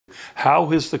How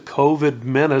has the COVID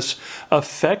menace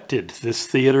affected this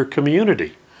theater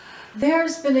community?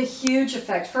 There's been a huge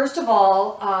effect. First of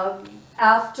all,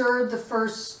 after the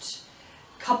first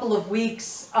couple of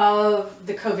weeks of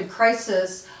the COVID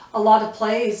crisis, a lot of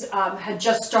plays had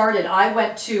just started. I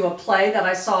went to a play that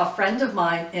I saw a friend of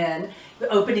mine in the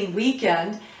opening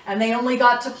weekend, and they only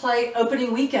got to play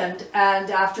opening weekend,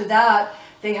 and after that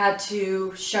they had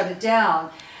to shut it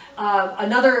down.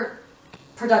 Another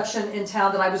production in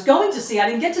town that I was going to see, I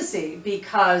didn't get to see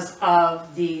because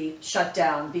of the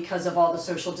shutdown, because of all the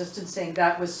social distancing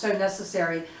that was so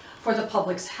necessary for the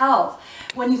public's health.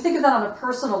 When you think of that on a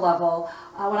personal level,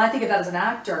 when I think of that as an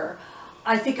actor,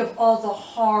 I think of all the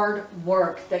hard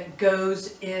work that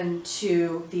goes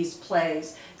into these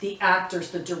plays, the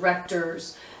actors, the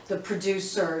directors, the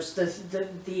producers,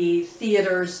 the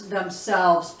theaters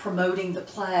themselves promoting the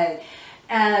play,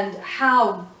 and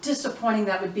how disappointing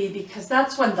that would be, because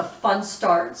that's when the fun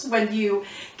starts, when you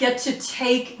get to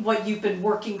take what you've been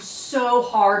working so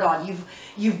hard on.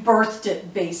 You've birthed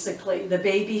it, basically. The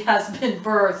baby has been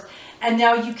birthed, and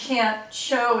now you can't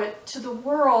show it to the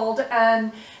world,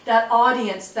 and that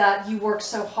audience that you work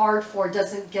so hard for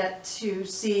doesn't get to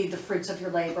see the fruits of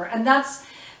your labor. And that's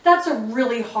a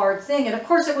really hard thing. And of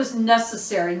course it was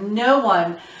necessary. No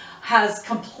one has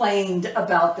complained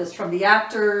about this, from the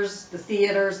actors, the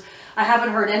theaters. I haven't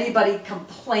heard anybody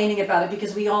complaining about it,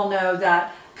 because we all know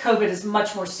that COVID is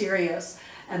much more serious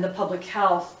and the public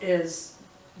health is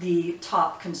the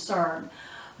top concern.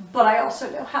 But I also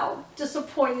know how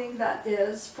disappointing that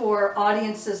is for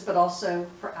audiences, but also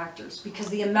for actors, because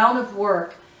the amount of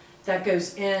work that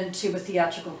goes into a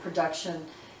theatrical production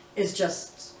is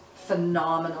just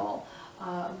phenomenal.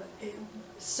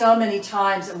 So many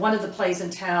times, one of the plays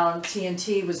in town,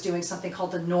 TNT, was doing something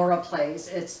called the Nora plays.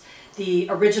 It's the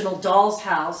original Doll's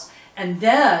House, and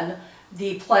then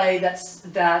the play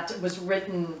that was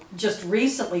written just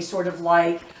recently, sort of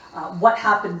like What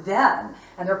Happened Then,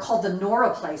 and they're called the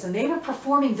Nora plays, and they were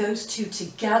performing those two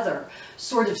together,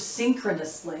 sort of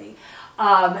synchronously.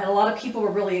 And a lot of people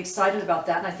were really excited about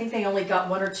that, and I think they only got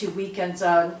 1 or 2 weekends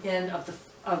in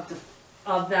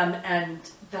of them, and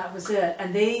that was it.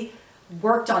 And they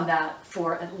worked on that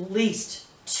for at least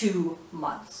 2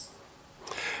 months.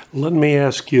 Let me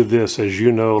ask you this. As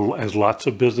you know, as lots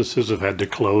of businesses have had to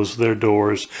close their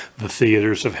doors, the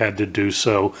theaters have had to do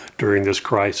so during this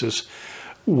crisis.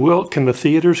 Can the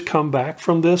theaters come back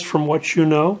from this, from what you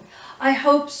know? I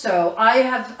hope so.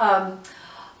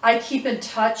 I keep in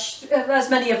touch, as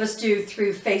many of us do,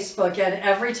 through Facebook, and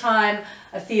every time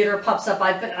a theater pops up,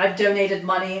 I've donated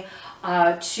money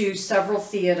to several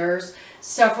theaters.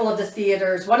 Several of the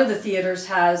theaters, one of the theaters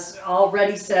has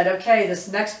already said, okay, this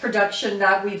next production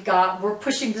that we've got, we're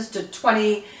pushing this to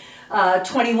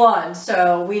 2021.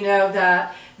 So we know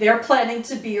that they're planning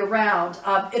to be around.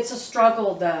 It's a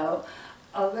struggle, though.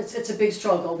 It's a big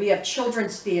struggle. We have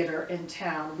children's theater in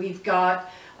town. We've got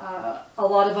a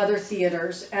lot of other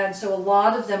theaters, and so a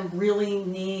lot of them really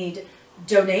need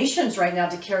donations right now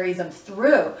to carry them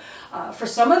through. For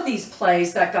some of these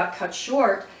plays that got cut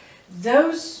short,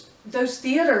 those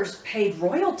theaters paid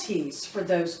royalties for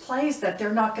those plays that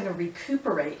they're not going to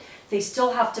recuperate. They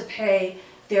still have to pay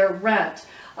their rent.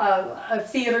 A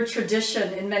theater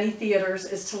tradition in many theaters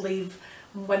is to leave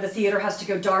when the theater has to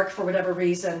go dark for whatever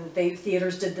reason.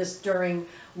 Theaters did this during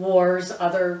wars,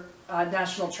 other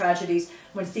national tragedies.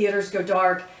 When theaters go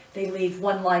dark, they leave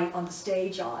one light on the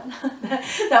stage on.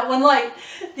 That one light,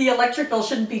 the electric bill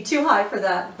shouldn't be too high for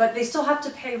that, but they still have to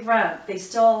pay rent. They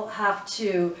still have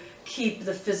to keep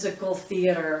the physical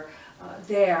theater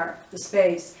there, the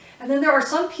space. And then there are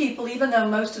some people, even though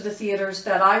most of the theaters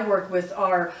that I work with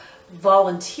are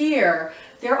volunteer,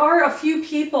 there are a few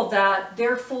people that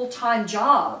their full-time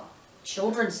job,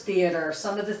 children's theater,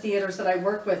 some of the theaters that I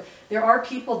work with, there are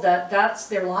people that's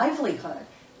their livelihood,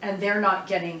 and they're not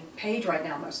getting paid right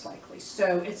now, most likely.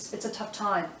 So it's a tough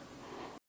time.